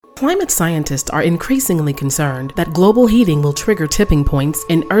Climate scientists are increasingly concerned that global heating will trigger tipping points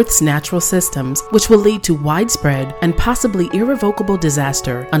in Earth's natural systems, which will lead to widespread and possibly irrevocable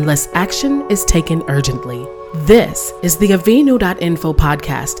disaster unless action is taken urgently. This is the Avinu.info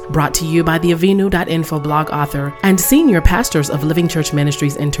podcast, brought to you by the Avinu.info blog author and senior pastors of Living Church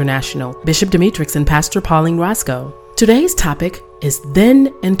Ministries International, Bishop Demetrix and Pastor Pauline Roscoe. Today's topic is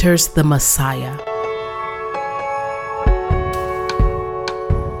Then Enters the Messiah.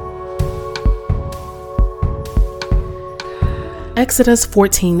 Exodus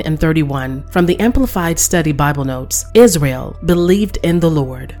 14 and 31 from the Amplified Study Bible Notes. Israel believed in the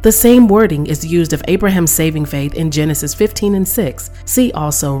Lord. The same wording is used of Abraham's saving faith in Genesis 15 and 6. See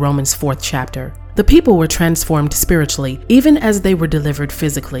also Romans 4th chapter. The people were transformed spiritually, even as they were delivered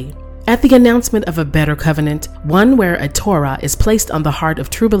physically. At the announcement of a better covenant, one where a Torah is placed on the heart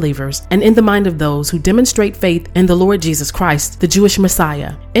of true believers and in the mind of those who demonstrate faith in the Lord Jesus Christ, the Jewish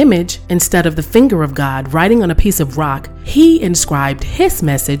Messiah, image instead of the finger of God writing on a piece of rock, he inscribed his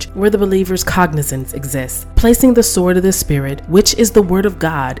message where the believer's cognizance exists, placing the sword of the Spirit, which is the word of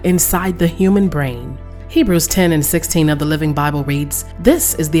God, inside the human brain. Hebrews 10 and 16 of the Living Bible reads,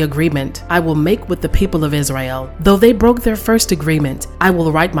 "This is the agreement I will make with the people of Israel. Though they broke their first agreement, I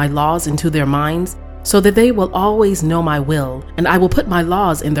will write my laws into their minds, so that they will always know my will, and I will put my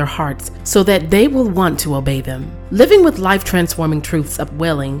laws in their hearts, so that they will want to obey them." Living with life-transforming truths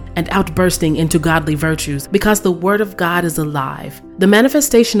upwelling and outbursting into godly virtues because the Word of God is alive, the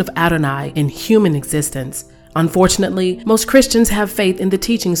manifestation of Adonai in human existence. Unfortunately, most Christians have faith in the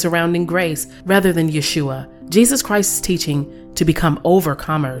teaching surrounding grace rather than Yeshua, Jesus Christ's teaching to become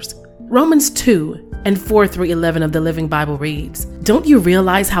overcomers. Romans 2 and 4 through 11 of the Living Bible reads, "Don't you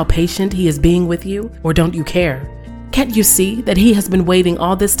realize how patient he is being with you, or don't you care? Can't you see that he has been waiting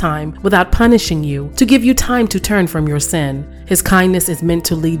all this time without punishing you to give you time to turn from your sin? His kindness is meant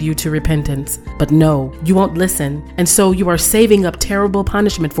to lead you to repentance. But no, you won't listen, and so you are saving up terrible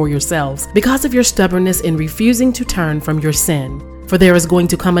punishment for yourselves because of your stubbornness in refusing to turn from your sin. For there is going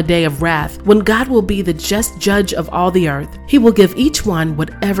to come a day of wrath when God will be the just judge of all the earth. He will give each one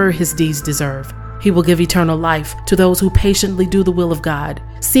whatever his deeds deserve. He will give eternal life to those who patiently do the will of God,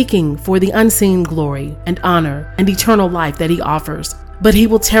 seeking for the unseen glory and honor and eternal life that he offers. But he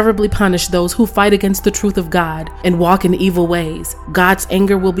will terribly punish those who fight against the truth of God and walk in evil ways. God's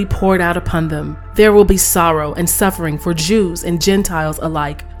anger will be poured out upon them. There will be sorrow and suffering for Jews and Gentiles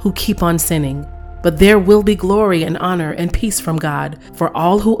alike who keep on sinning. But there will be glory and honor and peace from God for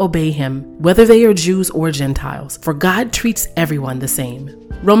all who obey him, whether they are Jews or Gentiles, for God treats everyone the same."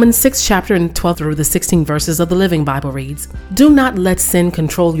 Romans 6 chapter and 12 through the 16 verses of the Living Bible reads, "Do not let sin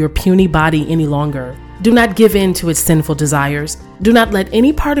control your puny body any longer. Do not give in to its sinful desires. Do not let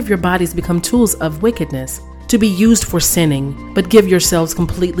any part of your bodies become tools of wickedness, to be used for sinning, but give yourselves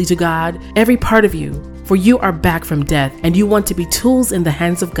completely to God, every part of you. For you are back from death, and you want to be tools in the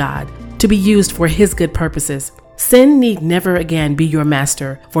hands of God, to be used for his good purposes. Sin need never again be your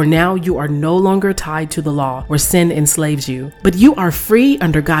master, for now you are no longer tied to the law where sin enslaves you, but you are free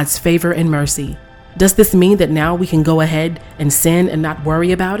under God's favor and mercy." Does this mean that now we can go ahead and sin and not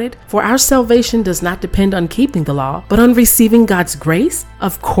worry about it? For our salvation does not depend on keeping the law, but on receiving God's grace?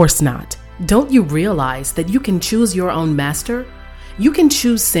 Of course not. Don't you realize that you can choose your own master? You can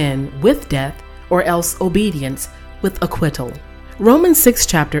choose sin with death, or else obedience with acquittal. Romans 6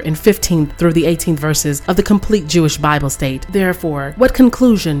 chapter and 15 through the 18th verses of the complete Jewish Bible state, "Therefore, what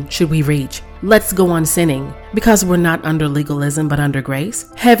conclusion should we reach? Let's go on sinning, because we're not under legalism but under grace?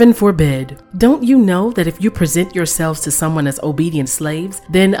 Heaven forbid. Don't you know that if you present yourselves to someone as obedient slaves,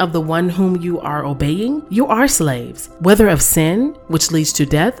 then of the one whom you are obeying, you are slaves, whether of sin, which leads to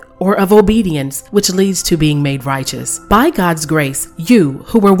death, or of obedience, which leads to being made righteous. By God's grace, you,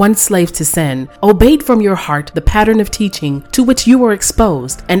 who were once slaves to sin, obeyed from your heart the pattern of teaching to which you were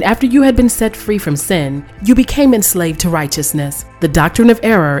exposed, and after you had been set free from sin, you became enslaved to righteousness. The doctrine of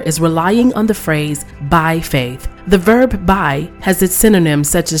error is relying on the phrase by faith. The verb by has its synonyms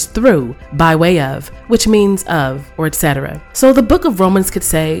such as through, by way of, which means of, or etc. So the book of Romans could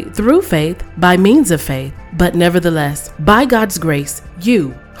say through faith, by means of faith, but nevertheless, by God's grace,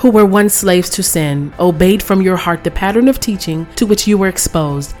 you, who were once slaves to sin, obeyed from your heart the pattern of teaching to which you were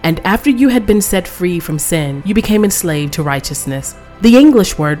exposed, and after you had been set free from sin, you became enslaved to righteousness. The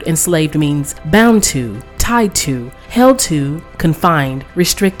English word enslaved means bound to, tied to, held to, confined,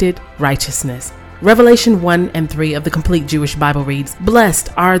 restricted, righteousness. Revelation 1 and 3 of the Complete Jewish Bible reads, "Blessed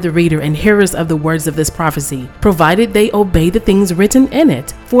are the reader and hearers of the words of this prophecy, provided they obey the things written in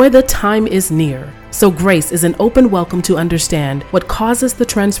it, for the time is near." So grace is an open welcome to understand what causes the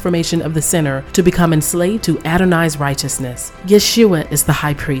transformation of the sinner to become enslaved to Adonai's righteousness. Yeshua is the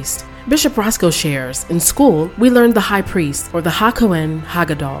high priest. Bishop Roscoe shares, in school, we learned the high priest, or the HaKohen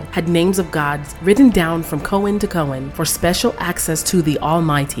Hagadol, had names of gods written down from Cohen to Cohen for special access to the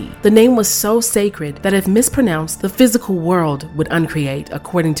Almighty. The name was so sacred that if mispronounced, the physical world would uncreate,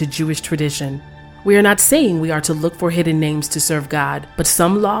 according to Jewish tradition. We are not saying we are to look for hidden names to serve God, but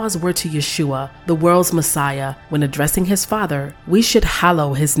some laws were to Yeshua, the world's Messiah. When addressing his Father, we should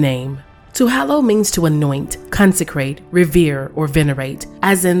hallow his name. To hallow means to anoint, consecrate, revere, or venerate,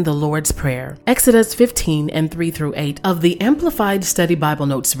 as in the Lord's Prayer. Exodus 15 and 3-8 of the Amplified Study Bible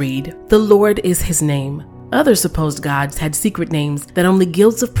Notes read, "The Lord is his name." Other supposed gods had secret names that only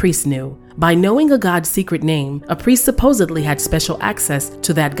guilds of priests knew. By knowing a god's secret name, a priest supposedly had special access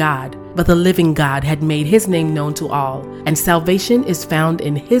to that god. But the living God had made his name known to all, and salvation is found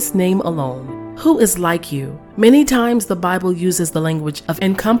in his name alone. Who is like you? Many times the Bible uses the language of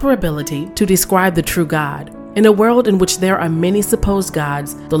incomparability to describe the true God. In a world in which there are many supposed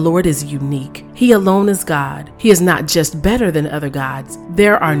gods, the Lord is unique. He alone is God. He is not just better than other gods.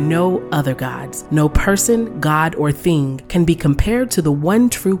 There are no other gods. No person, god, or thing can be compared to the one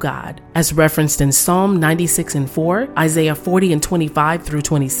true God, as referenced in Psalm 96 and 4, Isaiah 40 and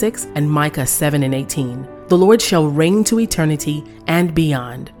 25-26, and Micah 7 and 18. The Lord shall reign to eternity and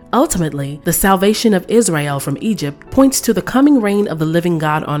beyond. Ultimately, the salvation of Israel from Egypt points to the coming reign of the living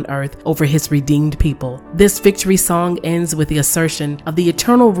God on earth over his redeemed people. This victory song ends with the assertion of the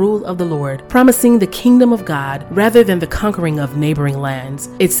eternal rule of the Lord, promising the kingdom of God rather than the conquering of neighboring lands.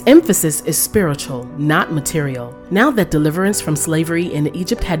 Its emphasis is spiritual, not material. Now that deliverance from slavery in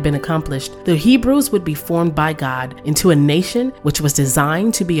Egypt had been accomplished, the Hebrews would be formed by God into a nation which was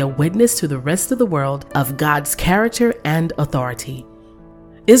designed to be a witness to the rest of the world of God's character and authority.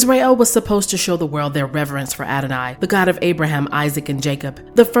 Israel was supposed to show the world their reverence for Adonai, the God of Abraham, Isaac, and Jacob.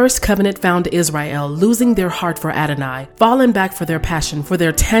 The first covenant found Israel losing their heart for Adonai, fallen back for their passion for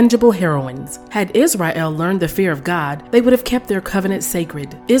their tangible heroines. Had Israel learned the fear of God, they would have kept their covenant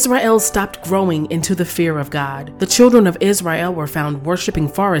sacred. Israel stopped growing into the fear of God. The children of Israel were found worshiping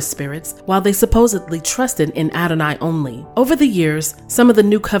forest spirits, while they supposedly trusted in Adonai only. Over the years, some of the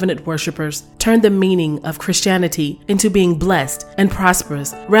new covenant worshipers turned the meaning of Christianity into being blessed and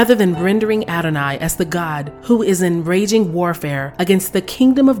prosperous, rather than rendering Adonai as the God who is in raging warfare against the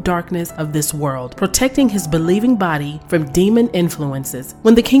kingdom of darkness of this world, protecting his believing body from demon influences.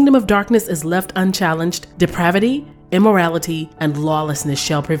 When the kingdom of darkness is left unchallenged, depravity, immorality, and lawlessness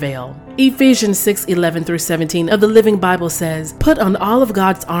shall prevail. Ephesians 6:11-17 of the Living Bible says, "Put on all of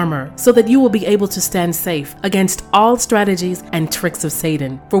God's armor so that you will be able to stand safe against all strategies and tricks of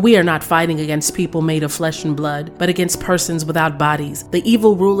Satan. For we are not fighting against people made of flesh and blood, but against persons without bodies, the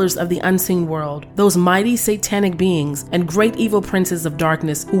evil rulers of the unseen world, those mighty satanic beings and great evil princes of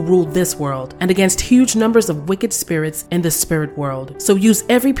darkness who rule this world, and against huge numbers of wicked spirits in the spirit world. So use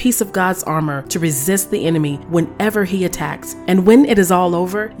every piece of God's armor to resist the enemy whenever he attacks, and when it is all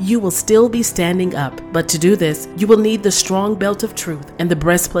over, you will still be standing up. But to do this, you will need the strong belt of truth and the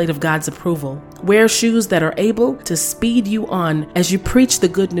breastplate of God's approval. Wear shoes that are able to speed you on as you preach the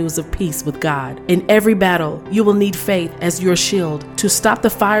good news of peace with God. In every battle, you will need faith as your shield to stop the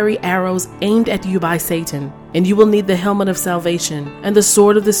fiery arrows aimed at you by Satan. And you will need the helmet of salvation and the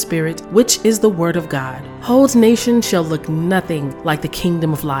sword of the Spirit, which is the word of God. Whole nation shall look nothing like the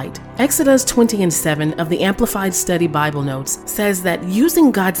kingdom of light. Exodus 20:7 of the Amplified Study Bible Notes says that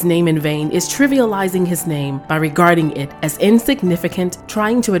using God's name in vain is trivializing his name by regarding it as insignificant,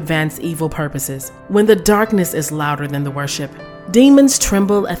 trying to advance evil purposes. When the darkness is louder than the worship, demons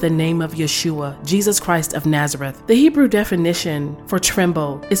tremble at the name of Yeshua, Jesus Christ of Nazareth. The Hebrew definition for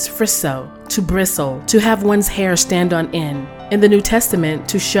tremble is frisso, to bristle, to have one's hair stand on end. In the New Testament,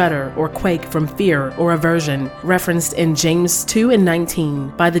 to shudder or quake from fear or aversion, referenced in James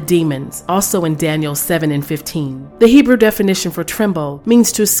 2:19 by the demons, also in Daniel 7:15. The Hebrew definition for tremble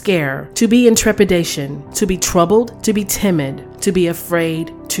means to scare, to be in trepidation, to be troubled, to be timid, to be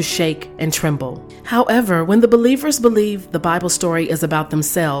afraid, to shake and tremble. However, when the believers believe the Bible story is about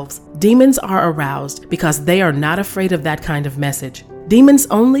themselves, demons are aroused because they are not afraid of that kind of message. Demons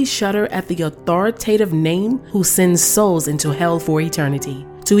only shudder at the authoritative name who sends souls into hell for eternity.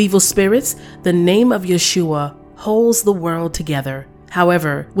 To evil spirits, the name of Yeshua holds the world together.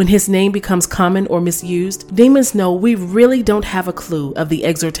 However, when his name becomes common or misused, demons know we really don't have a clue of the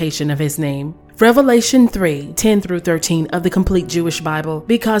exhortation of his name. Revelation 3:10-13 of the Complete Jewish Bible.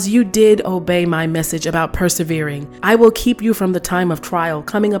 Because you did obey my message about persevering, I will keep you from the time of trial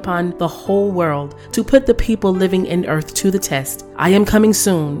coming upon the whole world to put the people living in earth to the test. I am coming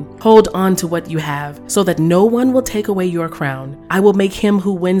soon. Hold on to what you have so that no one will take away your crown. I will make him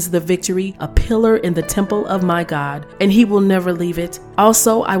who wins the victory a pillar in the temple of my God, and he will never leave it.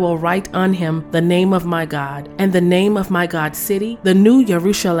 Also, I will write on him the name of my God and the name of my God's city, the new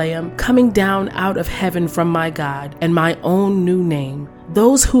Jerusalem, coming down out of heaven from my God, and my own new name.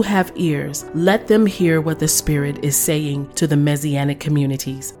 Those who have ears, let them hear what the Spirit is saying to the Messianic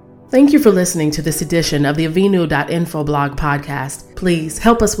communities. Thank you for listening to this edition of the Avinu.info blog podcast. Please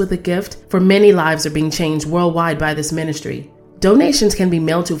help us with a gift, for many lives are being changed worldwide by this ministry. Donations can be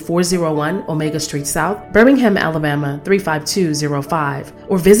mailed to 401 Omega Street South, Birmingham, Alabama 35205,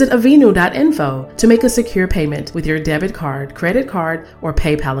 or visit Avinu.info to make a secure payment with your debit card, credit card, or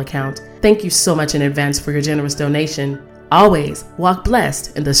PayPal account. Thank you so much in advance for your generous donation. Always walk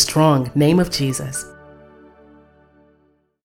blessed in the strong name of Jesus.